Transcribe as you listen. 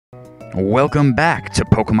Welcome back to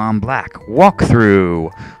Pokemon Black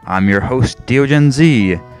Walkthrough. I'm your host,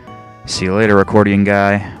 DeoGenZ. See you later, accordion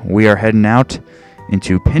guy. We are heading out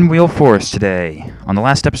into Pinwheel Forest today. On the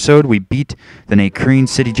last episode, we beat the Nacrene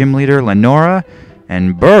City Gym Leader, Lenora,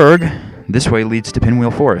 and Berg. This way leads to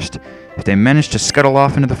Pinwheel Forest. If they manage to scuttle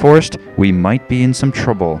off into the forest, we might be in some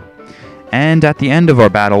trouble. And at the end of our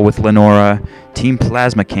battle with Lenora, Team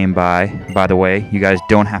Plasma came by. By the way, you guys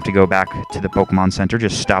don't have to go back to the Pokemon Center.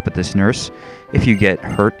 Just stop at this nurse if you get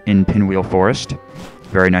hurt in Pinwheel Forest.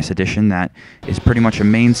 Very nice addition that is pretty much a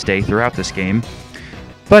mainstay throughout this game.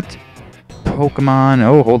 But Pokemon...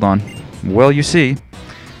 Oh, hold on. Well, you see,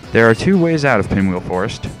 there are two ways out of Pinwheel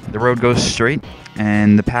Forest. The road goes straight,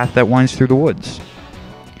 and the path that winds through the woods.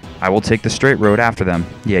 I will take the straight road after them.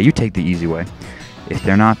 Yeah, you take the easy way. If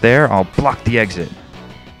they're not there, I'll block the exit.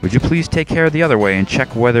 Would you please take care of the other way and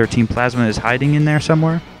check whether Team Plasma is hiding in there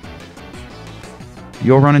somewhere?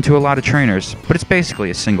 You'll run into a lot of trainers, but it's basically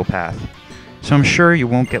a single path, so I'm sure you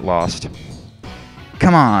won't get lost.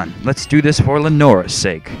 Come on, let's do this for Lenora's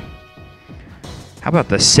sake. How about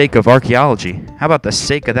the sake of archaeology? How about the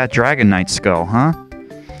sake of that Dragonite skull, huh?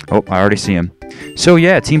 Oh, I already see him. So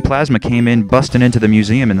yeah, Team Plasma came in busting into the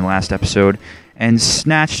museum in the last episode and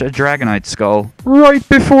snatched a Dragonite skull right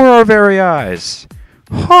before our very eyes.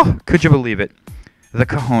 Huh, could you believe it? The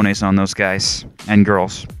cojones on those guys and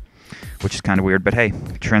girls, which is kind of weird, but hey,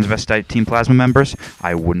 transvestite Team Plasma members,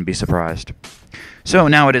 I wouldn't be surprised. So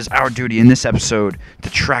now it is our duty in this episode to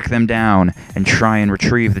track them down and try and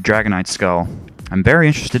retrieve the Dragonite skull. I'm very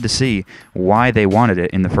interested to see why they wanted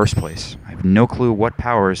it in the first place. I have no clue what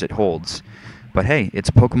powers it holds, but hey, it's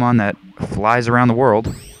a Pokemon that flies around the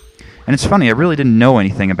world. And it's funny, I really didn't know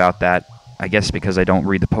anything about that, I guess because I don't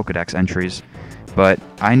read the Pokedex entries. But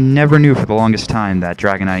I never knew for the longest time that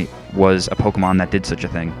Dragonite was a Pokemon that did such a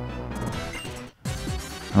thing.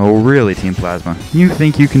 Oh really, Team Plasma? You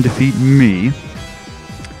think you can defeat me?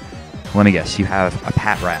 Let me guess, you have a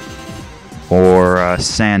Patrat. Or a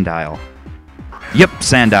Sandile. Yep,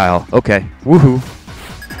 Sandile. Okay, woohoo.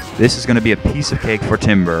 This is going to be a piece of cake for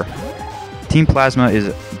Timber. Team Plasma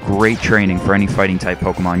is great training for any fighting type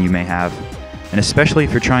Pokemon you may have. And especially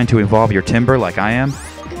if you're trying to evolve your Timber like I am,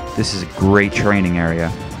 this is a great training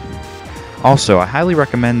area. Also, I highly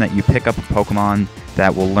recommend that you pick up a Pokemon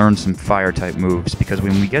that will learn some fire-type moves, because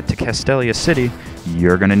when we get to Castelia City,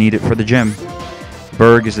 you're going to need it for the gym.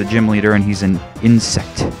 Berg is the gym leader, and he's an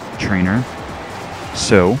insect trainer.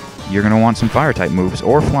 So, you're going to want some fire-type moves,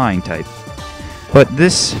 or flying-type. But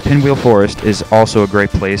this Pinwheel Forest is also a great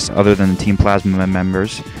place, other than the Team Plasma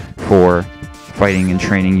members, for fighting and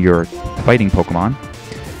training your fighting Pokemon.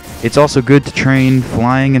 It's also good to train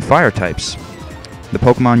flying and fire types. The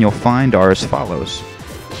Pokemon you'll find are as follows.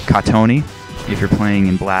 Katoni, if you're playing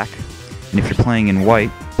in black, and if you're playing in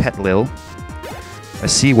white, Petlil, a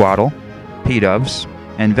Seawaddle, P-Doves,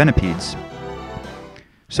 and Venipedes.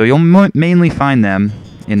 So you'll mainly find them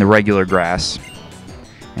in the regular grass,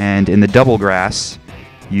 and in the double grass,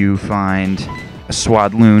 you find a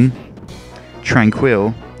Swadloon,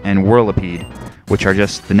 Tranquil, and Whirlipede, which are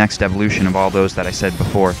just the next evolution of all those that I said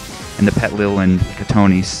before, and the Petlil and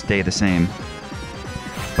Katoni stay the same.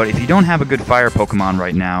 But if you don't have a good fire Pokemon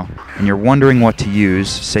right now, and you're wondering what to use,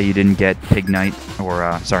 say you didn't get Pignite,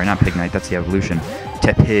 or, sorry, not Pignite, that's the evolution,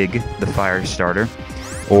 Tepig, the fire starter,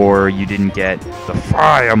 or you didn't get the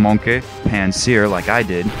Fire Monkey, Pansear, like I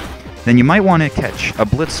did, then you might want to catch a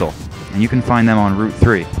Blitzel, and you can find them on Route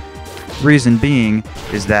 3. Reason being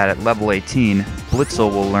is that at level 18,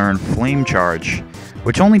 Blitzel will learn Flame Charge,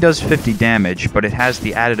 which only does 50 damage, but it has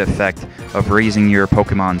the added effect of raising your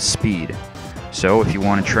Pokemon's speed. So if you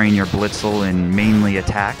want to train your Blitzel in mainly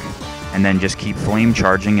attack, and then just keep Flame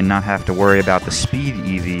Charging and not have to worry about the speed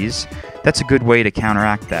EVs, that's a good way to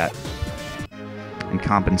counteract that and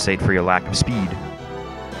compensate for your lack of speed.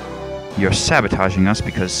 You're sabotaging us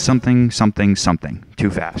because something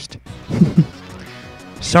too fast.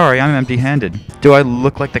 Sorry, I'm empty-handed. Do I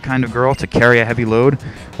look like the kind of girl to carry a heavy load?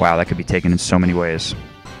 Wow, that could be taken in so many ways.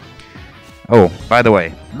 Oh, by the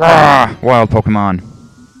way, wild Pokemon.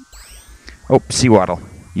 Oh, Seawaddle.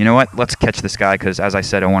 You know what? Let's catch this guy, because as I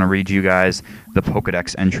said, I want to read you guys the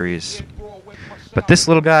Pokedex entries. But this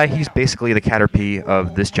little guy, he's basically the Caterpie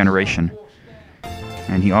of this generation.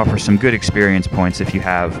 And he offers some good experience points if you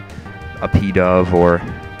have a P-Dove or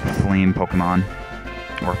Flame Pokemon,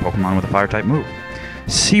 or a Pokemon with a Fire-type move.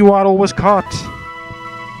 Seawaddle was caught!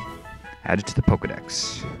 Added to the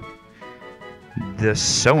Pokedex. The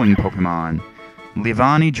Sewing Pokemon.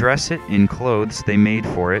 Livani dress it in clothes they made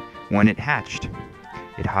for it when it hatched.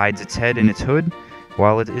 It hides its head in its hood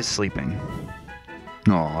while it is sleeping.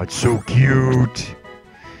 Oh, it's so cute!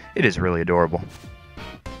 It is really adorable.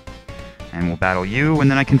 And we'll battle you, and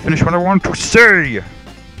then I can finish what I want to say!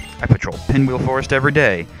 I patrol Pinwheel Forest every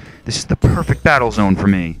day. This is the perfect battle zone for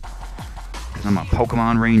me. Because I'm a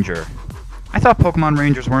Pokemon Ranger. I thought Pokemon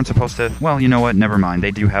Rangers weren't supposed to... Well, you know what? Never mind.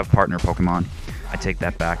 They do have partner Pokemon. I take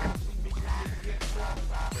that back.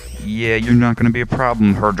 Yeah, you're not going to be a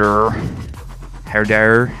problem, Herder.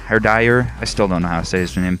 Herdier. I still don't know how to say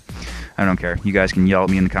his name. I don't care. You guys can yell at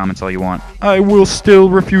me in the comments all you want. I will still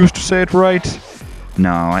refuse to say it right.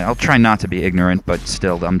 No, I'll try not to be ignorant, but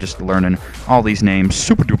still, I'm just learning all these names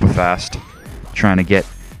super duper fast. Trying to get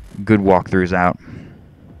good walkthroughs out.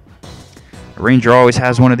 A ranger always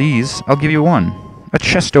has one of these. I'll give you one. A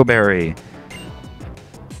Chestoberry.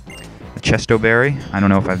 A Chestoberry, I don't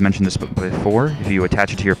know if I've mentioned this before. If you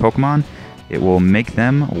attach it to your Pokemon, it will make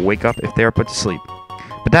them wake up if they are put to sleep.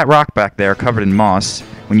 But that rock back there, covered in moss,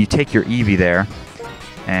 when you take your Eevee there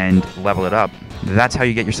and level it up, that's how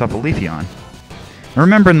you get yourself a Leafeon.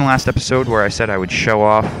 Remember in the last episode where I said I would show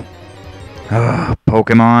off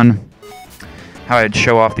Pokemon? How I'd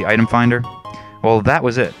show off the item finder? Well, that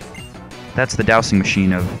was it. That's the dowsing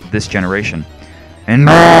machine of this generation.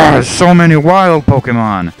 And so many wild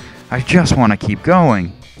Pokemon! I just want to keep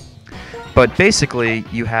going. But basically,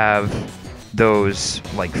 you have those,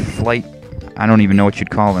 like, flight... I don't even know what you'd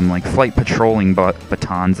call them, like flight patrolling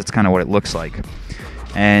batons. That's kind of what it looks like.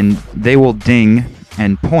 And they will ding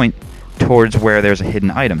and point towards where there's a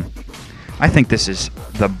hidden item. I think this is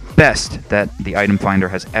the best that the item finder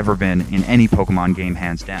has ever been in any Pokemon game,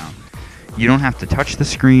 hands down. You don't have to touch the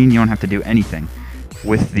screen, you don't have to do anything.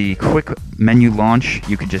 With the quick menu launch,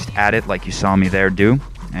 you could just add it like you saw me there do.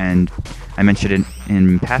 And I mentioned it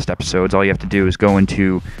in past episodes. All you have to do is go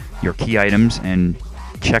into your key items and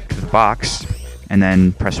check the box, and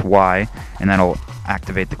then press Y, and that'll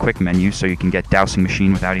activate the quick menu so you can get Dowsing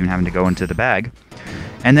Machine without even having to go into the bag.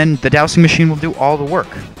 And then the Dowsing Machine will do all the work.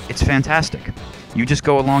 It's fantastic. You just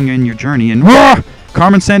go along in your journey and...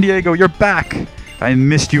 Carmen Sandiego, you're back! I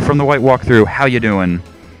missed you from the white walkthrough. How you doing?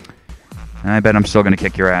 I bet I'm still gonna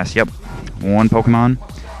kick your ass. Yep. One Pokemon.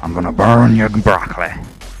 I'm gonna burn your broccoli.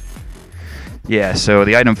 Yeah, so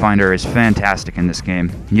the item finder is fantastic in this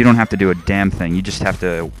game. You don't have to do a damn thing. You just have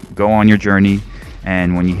to go on your journey,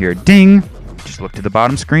 and when you hear ding, just look to the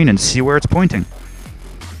bottom screen and see where it's pointing.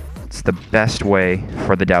 It's the best way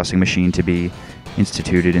for the dowsing machine to be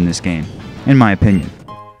instituted in this game, in my opinion.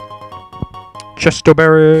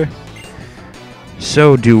 Chestoberry!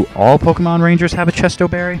 So, do all Pokemon Rangers have a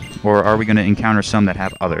Chestoberry? Or are we going to encounter some that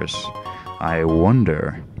have others? I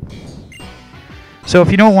wonder. So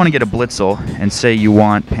if you don't want to get a Blitzel, and say you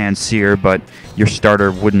want Pansear, but your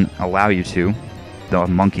starter wouldn't allow you to, the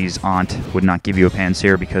monkey's aunt would not give you a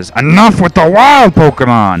Pansear because enough with the wild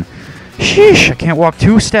Pokemon! Sheesh, I can't walk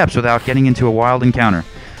 2 steps without getting into a wild encounter.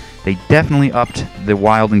 They definitely upped the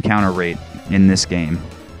wild encounter rate in this game.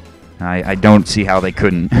 I don't see how they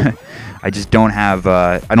couldn't. I just don't have,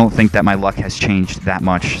 I don't think that my luck has changed that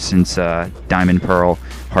much since Diamond, Pearl,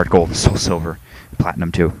 Heart Gold, and Soul Silver.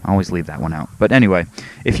 Platinum too. I always leave that one out. But anyway,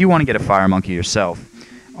 if you want to get a Fire Monkey yourself,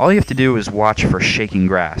 all you have to do is watch for Shaking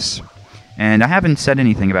Grass. And I haven't said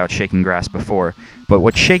anything about Shaking Grass before, but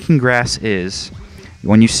what Shaking Grass is,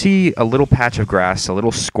 when you see a little patch of grass, a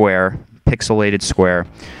little square, pixelated square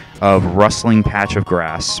of rustling patch of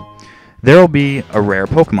grass, there will be a rare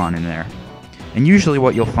Pokemon in there. And usually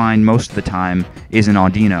what you'll find most of the time is an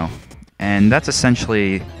Audino. And that's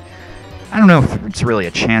essentially... I don't know if it's really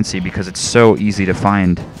a Chansey because it's so easy to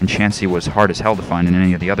find, and Chansey was hard as hell to find in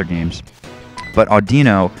any of the other games. But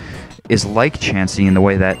Audino is like Chansey in the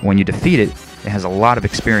way that when you defeat it, it has a lot of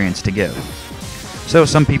experience to give. So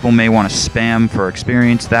some people may want to spam for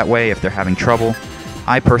experience that way if they're having trouble.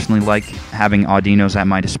 I personally like having Audinos at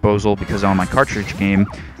my disposal because on my cartridge game,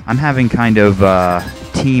 I'm having kind of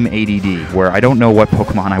team ADD, where I don't know what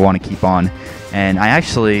Pokemon I want to keep on, and I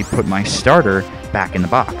actually put my starter back in the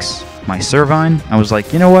box. My Servine, I was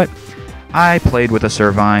like, you know what? I played with a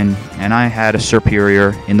Servine, and I had a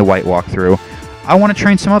Serperior in the white walkthrough. I want to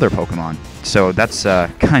train some other Pokemon. So that's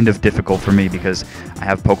kind of difficult for me because I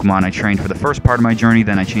have Pokemon I trained for the first part of my journey,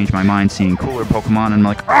 then I changed my mind seeing cooler Pokemon, and I'm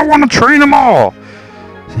like, I want to train them all!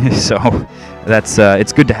 So that's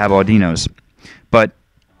it's good to have Audinos. But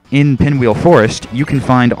in Pinwheel Forest, you can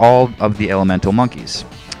find all of the elemental monkeys.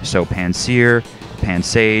 So Pansear,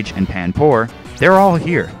 Pansage, and Panpour, they're all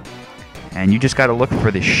here. And you just got to look for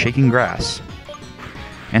the Shaking Grass.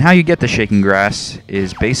 And how you get the Shaking Grass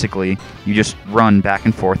is basically you just run back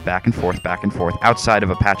and forth, back and forth, back and forth outside of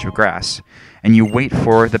a patch of grass, and you wait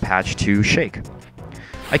for the patch to shake.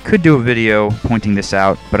 I could do a video pointing this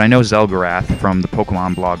out, but I know Zelgarath from the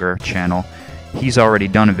Pokemon Blogger channel He's already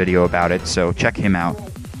done a video about it, so check him out,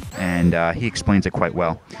 and he explains it quite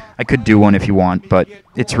well. I could do one if you want, but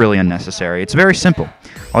it's really unnecessary. It's very simple.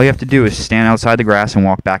 All you have to do is stand outside the grass and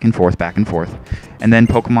walk back and forth, and then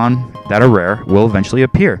Pokemon that are rare will eventually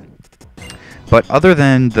appear. But other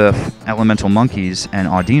than the elemental monkeys and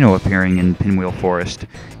Audino appearing in Pinwheel Forest,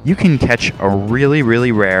 you can catch a really,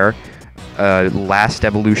 really rare last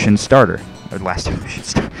evolution starter. Or last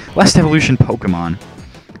evolution Pokemon.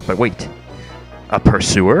 But wait, a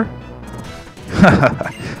Pursuer?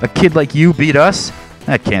 A kid like you beat us?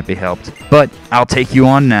 That can't be helped. But I'll take you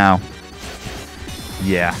on now.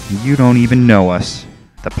 Yeah, you don't even know us.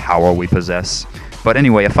 The power we possess. But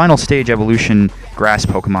anyway, a final stage evolution grass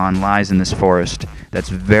Pokemon lies in this forest that's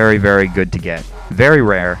very, very good to get. Very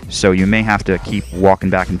rare, so you may have to keep walking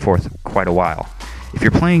back and forth quite a while. If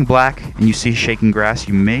you're playing black and you see shaking grass,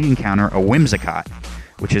 you may encounter a Whimsicott,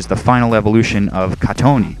 which is the final evolution of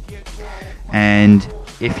Katoni. And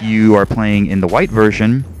if you are playing in the white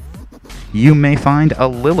version, you may find a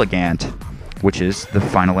Lilligant, which is the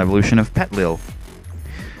final evolution of Petlil.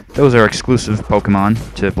 Those are exclusive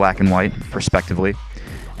Pokemon to black and white, respectively.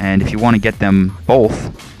 And if you want to get them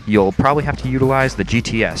both, you'll probably have to utilize the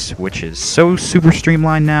GTS, which is so super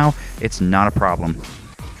streamlined now, it's not a problem.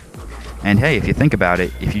 And hey, if you think about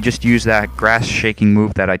it, if you just use that grass shaking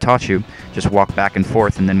move that I taught you, just walk back and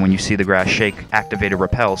forth, and then when you see the grass shake, activate a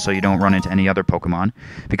repel so you don't run into any other Pokemon.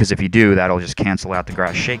 Because if you do, that'll just cancel out the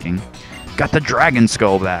grass shaking. Got the Dragon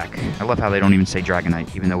Skull back! I love how they don't even say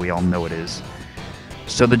Dragonite, even though we all know it is.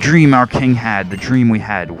 So the dream our king had, the dream we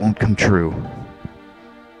had, won't come true.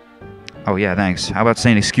 Oh yeah, thanks. How about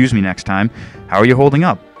saying excuse me next time? How are you holding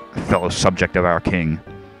up, fellow subject of our king?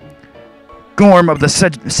 Gorm of the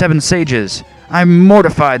Seven Sages, I'm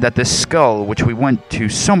mortified that this skull, which we went to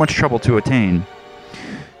so much trouble to attain,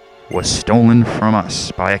 was stolen from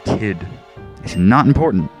us by a kid. It's not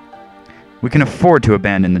important. We can afford to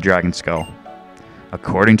abandon the Dragon Skull.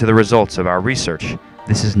 According to the results of our research,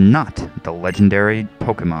 this is not the legendary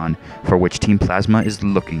Pokemon for which Team Plasma is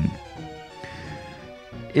looking.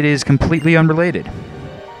 It is completely unrelated.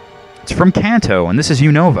 It's from Kanto, and this is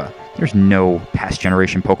Unova. There's no past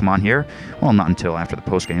generation Pokemon here. Well, not until after the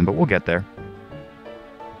postgame, but we'll get there.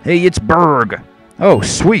 Hey, it's Berg! Oh,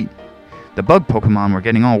 sweet! The bug Pokemon were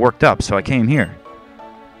getting all worked up, so I came here.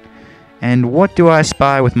 And what do I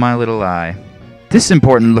spy with my little eye? This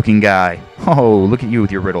important looking guy. Oh, look at you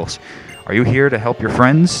with your riddles. Are you here to help your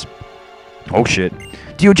friends? Oh shit.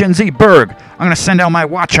 DeoGenZ, Berg! I'm gonna send out my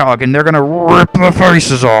Watchog and they're gonna rip the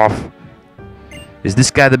faces off! Is this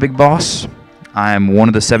guy the big boss? I am one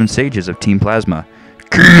of the 7 sages of Team Plasma.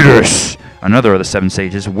 Kidus! Another of the 7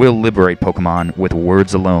 sages will liberate Pokemon with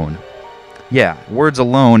words alone. Yeah, words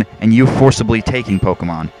alone and you forcibly taking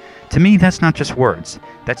Pokemon. To me, that's not just words.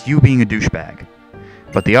 That's you being a douchebag.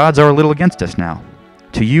 But the odds are a little against us now.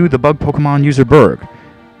 To you, the bug Pokemon user Berg,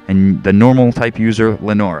 and the normal type user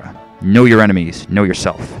Lenora. Know your enemies, know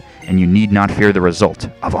yourself, and you need not fear the result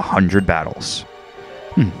of 100 battles.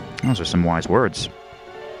 Those are some wise words.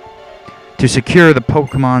 To secure the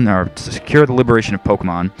liberation of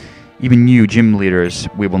Pokemon, even you, gym leaders,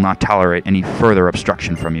 we will not tolerate any further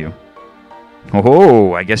obstruction from you.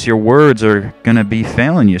 Oh, I guess your words are gonna be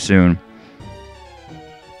failing you soon.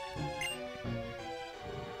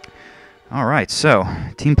 Alright, so,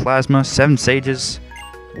 Team Plasma, 7 sages,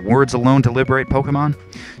 words alone to liberate Pokemon.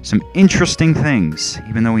 Some interesting things,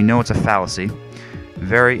 even though we know it's a fallacy.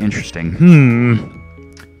 Very interesting.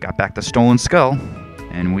 Got back the stolen skull,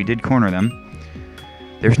 and we did corner them.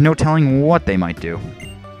 There's no telling what they might do.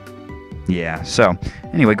 Yeah, so,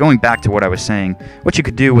 anyway, going back to what I was saying, what you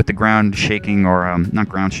could do with the ground shaking, or, not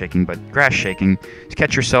ground shaking, but grass shaking, is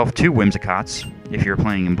catch yourself 2 Whimsicotts, if you're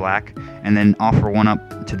playing in black, and then offer one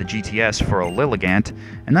up to the GTS for a Lilligant,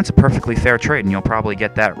 and that's a perfectly fair trade, and you'll probably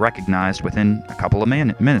get that recognized within a couple of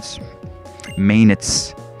minutes.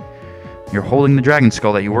 You're holding the Dragon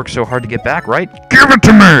Skull that you worked so hard to get back, right? Give it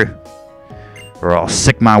to me! Or I'll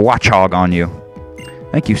sick my Watchog on you.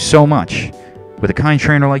 Thank you so much. With a kind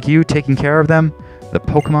trainer like you taking care of them, the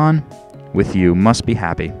Pokemon with you must be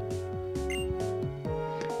happy.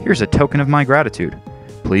 Here's a token of my gratitude.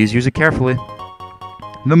 Please use it carefully.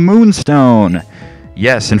 The Moonstone!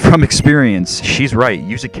 Yes, and from experience, she's right,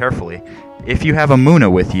 use it carefully. If you have a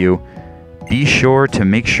Muna with you, be sure to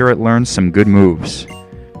make sure it learns some good moves.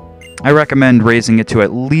 I recommend raising it to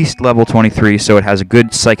at least level 23 so it has a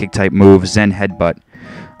good Psychic-type move, Zen Headbutt.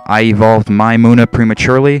 I evolved my Muna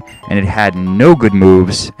prematurely, and it had no good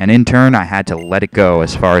moves, and in turn I had to let it go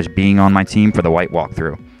as far as being on my team for the white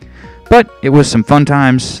walkthrough. But it was some fun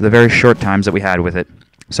times, the very short times that we had with it.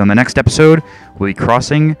 So in the next episode, we'll be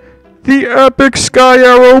crossing the epic Sky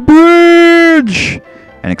Arrow Bridge,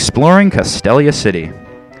 and exploring Castelia City.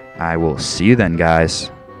 I will see you then, guys.